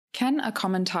Can a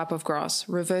common type of grass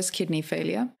reverse kidney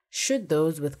failure? Should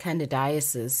those with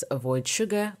candidiasis avoid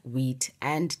sugar, wheat,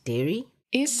 and dairy?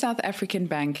 Is South African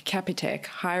bank Capitec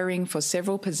hiring for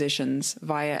several positions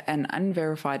via an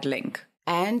unverified link?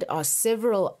 And are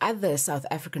several other South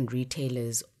African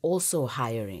retailers also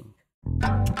hiring?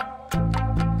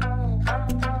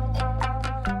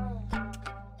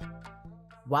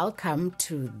 Welcome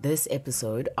to this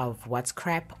episode of What's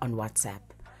Crap on WhatsApp,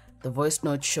 the voice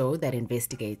note show that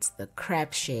investigates the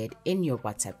crap shared in your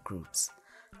WhatsApp groups.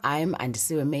 I'm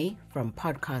Andisiwe May from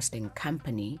podcasting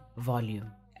company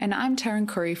Volume. And I'm Taryn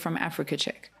Curry from Africa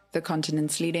Check, the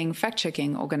continent's leading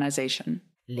fact-checking organization.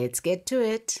 Let's get to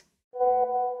it.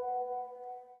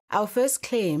 Our first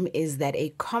claim is that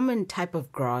a common type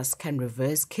of grass can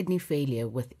reverse kidney failure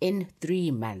within 3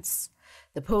 months.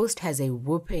 The post has a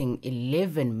whopping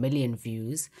 11 million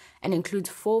views and includes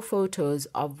 4 photos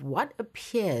of what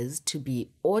appears to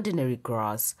be ordinary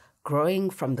grass growing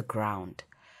from the ground.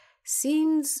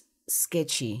 Seems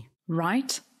sketchy.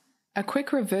 Right? A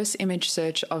quick reverse image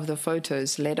search of the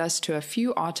photos led us to a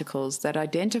few articles that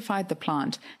identified the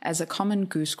plant as a common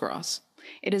goosegrass.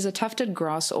 It is a tufted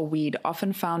grass or weed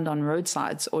often found on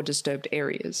roadsides or disturbed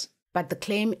areas. But the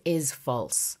claim is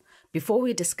false. Before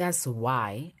we discuss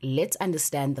why, let's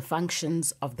understand the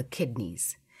functions of the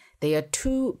kidneys. They are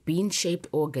 2 bean-shaped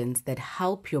organs that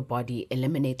help your body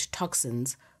eliminate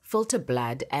toxins, filter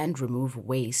blood, and remove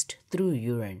waste through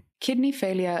urine. Kidney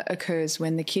failure occurs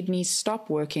when the kidneys stop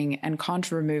working and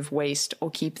can't remove waste or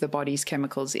keep the body's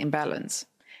chemicals in balance.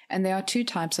 And there are 2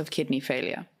 types of kidney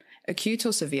failure: acute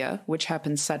or severe, which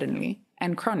happens suddenly,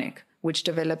 and chronic, which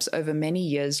develops over many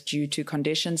years due to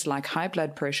conditions like high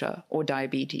blood pressure or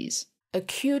diabetes.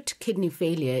 Acute kidney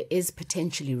failure is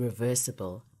potentially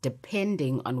reversible,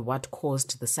 depending on what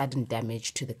caused the sudden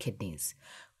damage to the kidneys.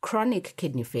 Chronic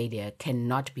kidney failure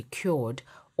cannot be cured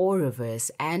or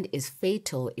reversed and is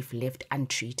fatal if left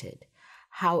untreated.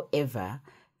 However,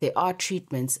 there are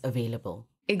treatments available.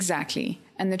 Exactly,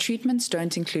 and the treatments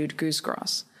don't include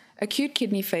goosegrass. Acute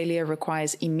kidney failure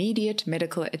requires immediate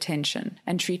medical attention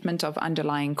and treatment of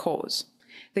underlying cause.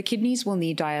 The kidneys will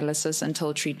need dialysis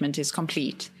until treatment is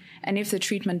complete, and if the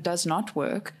treatment does not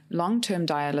work, long-term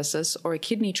dialysis or a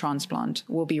kidney transplant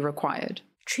will be required.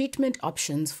 Treatment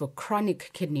options for chronic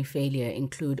kidney failure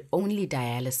include only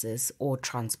dialysis or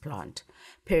transplant.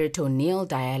 Peritoneal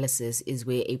dialysis is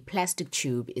where a plastic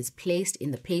tube is placed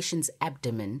in the patient's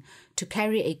abdomen to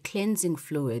carry a cleansing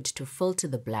fluid to filter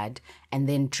the blood and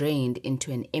then drained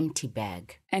into an empty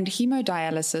bag. And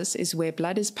hemodialysis is where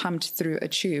blood is pumped through a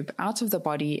tube out of the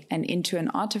body and into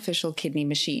an artificial kidney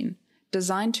machine,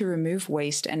 designed to remove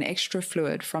waste and extra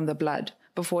fluid from the blood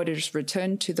before it is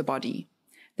returned to the body.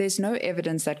 There's no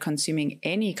evidence that consuming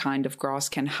any kind of grass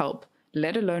can help,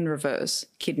 let alone reverse,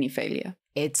 kidney failure.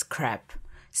 It's crap.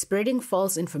 Spreading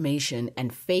false information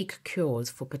and fake cures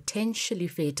for potentially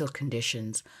fatal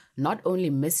conditions not only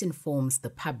misinforms the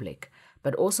public,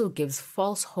 but also gives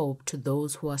false hope to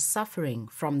those who are suffering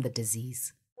from the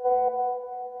disease.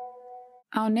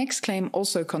 Our next claim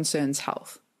also concerns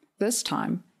health. This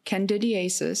time,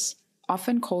 candidiasis,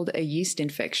 often called a yeast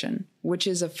infection, which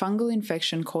is a fungal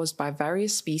infection caused by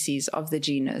various species of the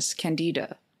genus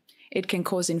Candida. It can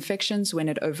cause infections when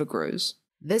it overgrows.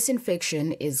 This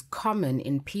infection is common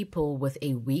in people with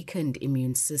a weakened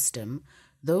immune system,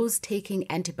 those taking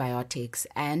antibiotics,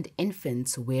 and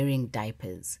infants wearing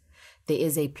diapers. There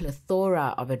is a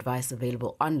plethora of advice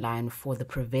available online for the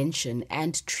prevention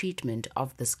and treatment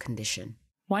of this condition.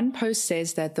 One post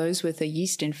says that those with a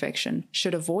yeast infection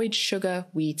should avoid sugar,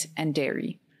 wheat, and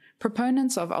dairy.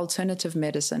 Proponents of alternative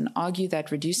medicine argue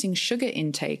that reducing sugar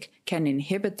intake can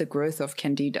inhibit the growth of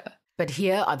Candida. But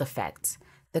here are the facts.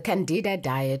 The Candida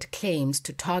diet claims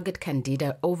to target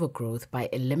Candida overgrowth by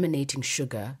eliminating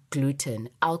sugar, gluten,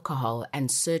 alcohol, and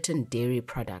certain dairy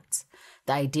products.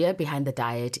 The idea behind the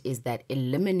diet is that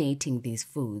eliminating these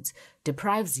foods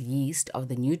deprives yeast of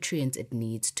the nutrients it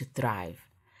needs to thrive.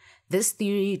 This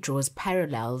theory draws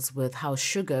parallels with how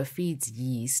sugar feeds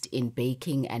yeast in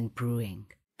baking and brewing.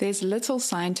 There's little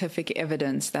scientific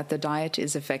evidence that the diet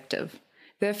is effective.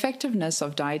 The effectiveness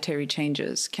of dietary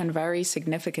changes can vary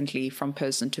significantly from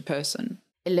person to person.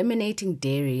 Eliminating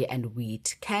dairy and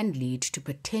wheat can lead to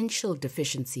potential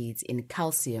deficiencies in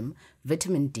calcium,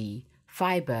 vitamin D,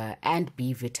 fiber, and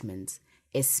B vitamins,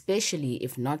 especially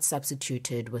if not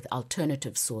substituted with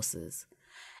alternative sources.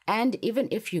 And even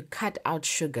if you cut out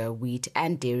sugar, wheat,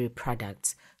 and dairy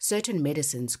products, certain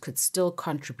medicines could still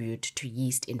contribute to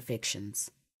yeast infections.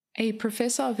 A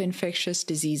professor of infectious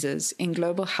diseases in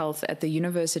global health at the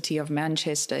University of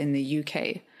Manchester in the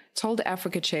UK told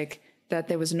Africa Check that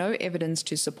there was no evidence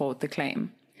to support the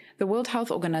claim. The World Health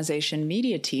Organization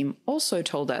media team also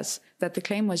told us that the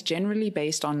claim was generally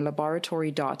based on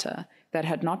laboratory data that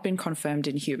had not been confirmed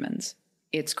in humans.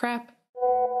 It's crap.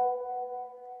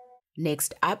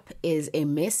 Next up is a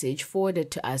message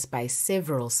forwarded to us by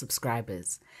several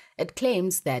subscribers. It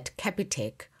claims that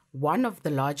Capitec, one of the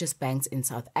largest banks in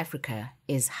South Africa,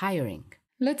 is hiring.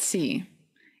 Let's see.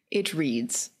 It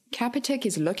reads, Capitec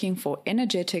is looking for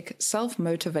energetic,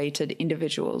 self-motivated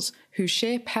individuals who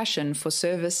share passion for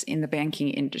service in the banking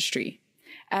industry,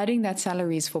 adding that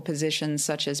salaries for positions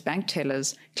such as bank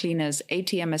tellers, cleaners,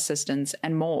 ATM assistants,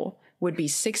 and more would be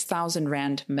 6,000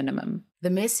 Rand minimum. The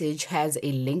message has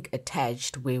a link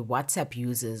attached where WhatsApp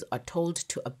users are told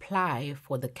to apply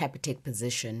for the Capitec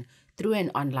position through an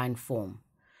online form.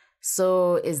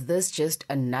 So is this just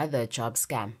another job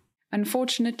scam?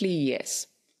 Unfortunately, yes.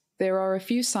 There are a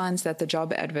few signs that the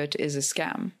job advert is a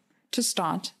scam. To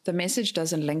start, the message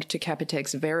doesn't link to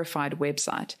Capitec's verified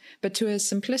website, but to a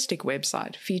simplistic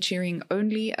website featuring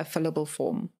only a fillable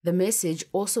form. The message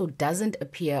also doesn't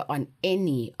appear on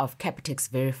any of Capitec's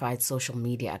verified social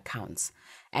media accounts.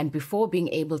 And before being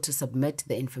able to submit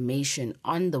the information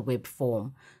on the web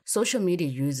form, social media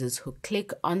users who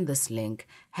click on this link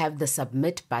have the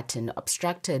submit button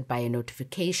obstructed by a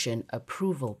notification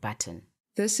approval button.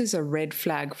 This is a red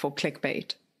flag for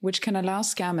clickbait, which can allow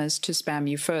scammers to spam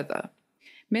you further.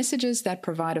 Messages that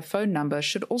provide a phone number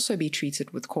should also be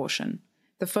treated with caution.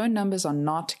 The phone numbers are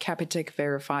not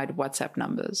Capitec-verified WhatsApp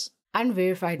numbers.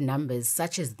 Unverified numbers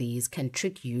such as these can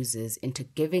trick users into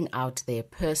giving out their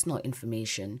personal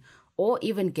information or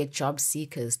even get job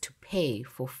seekers to pay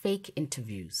for fake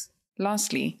interviews.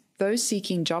 Lastly, those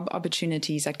seeking job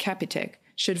opportunities at Capitec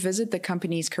should visit the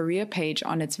company's career page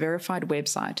on its verified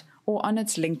website or on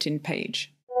its LinkedIn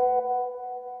page.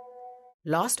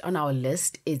 Last on our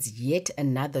list is yet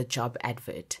another job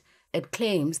advert. It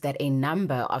claims that a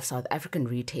number of South African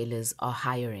retailers are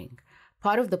hiring.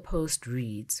 Part of the post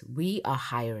reads, "We are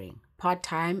hiring,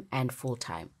 part-time and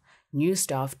full-time. New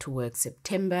staff to work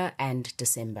September and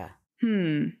December."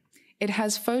 It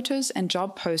has photos and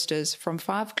job posters from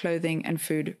 5 clothing and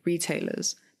food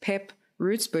retailers: Pep,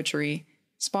 Roots Butchery,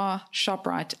 Spar,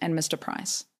 ShopRite, and Mr.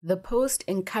 Price. The post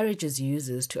encourages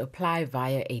users to apply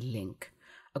via a link.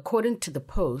 According to the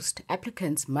post,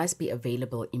 applicants must be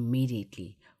available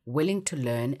immediately, willing to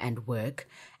learn and work,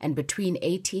 and between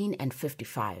 18 and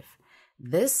 55.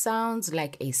 This sounds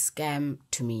like a scam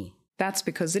to me. That's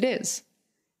because it is.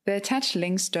 The attached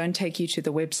links don't take you to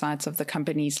the websites of the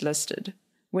companies listed.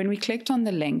 When we clicked on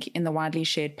the link in the widely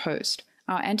shared post,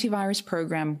 our antivirus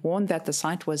program warned that the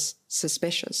site was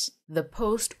suspicious. The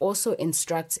post also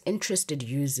instructs interested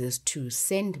users to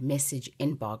send message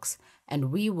inbox,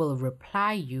 and we will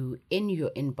reply you in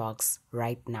your inbox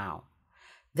right now.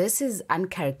 This is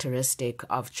uncharacteristic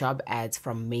of job ads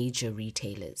from major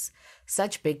retailers.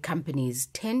 Such big companies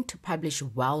tend to publish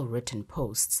well-written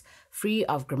posts, free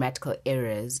of grammatical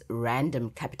errors, random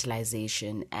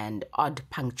capitalization, and odd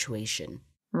punctuation.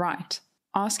 Right.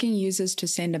 Asking users to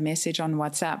send a message on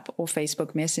WhatsApp or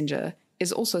Facebook Messenger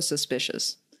is also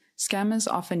suspicious. Scammers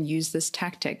often use this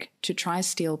tactic to try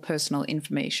steal personal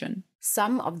information.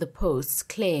 Some of the posts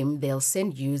claim they'll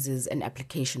send users an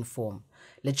application form.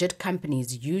 Legit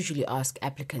companies usually ask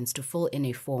applicants to fill in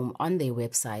a form on their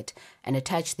website and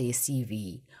attach their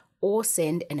CV, or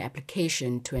send an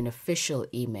application to an official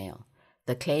email.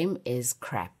 The claim is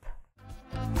crap.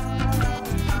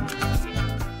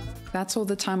 That's all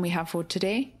the time we have for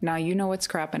today. Now you know what's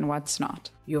crap and what's not.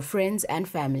 Your friends and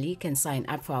family can sign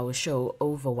up for our show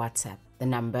over WhatsApp. The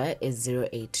number is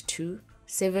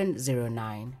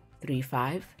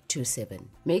 082-709-3527.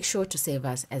 Make sure to save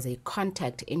us as a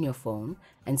contact in your phone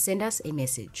and send us a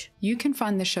message. You can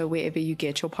find the show wherever you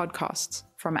get your podcasts,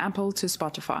 from Apple to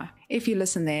Spotify. If you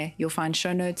listen there, you'll find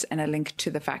show notes and a link to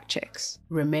the fact checks.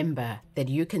 Remember that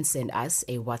you can send us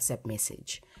a WhatsApp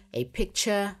message, a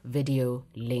picture, video,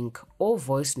 link, or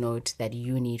voice note that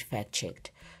you need fact-checked.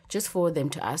 Just forward them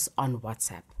to us on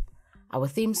WhatsApp. Our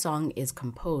theme song is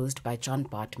composed by John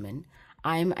Bartman.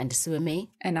 I'm Andisueme.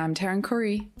 And I'm Taryn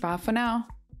Curry. Bye for now.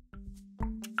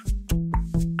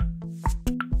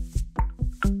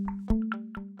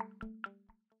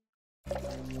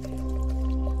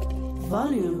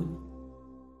 Volume.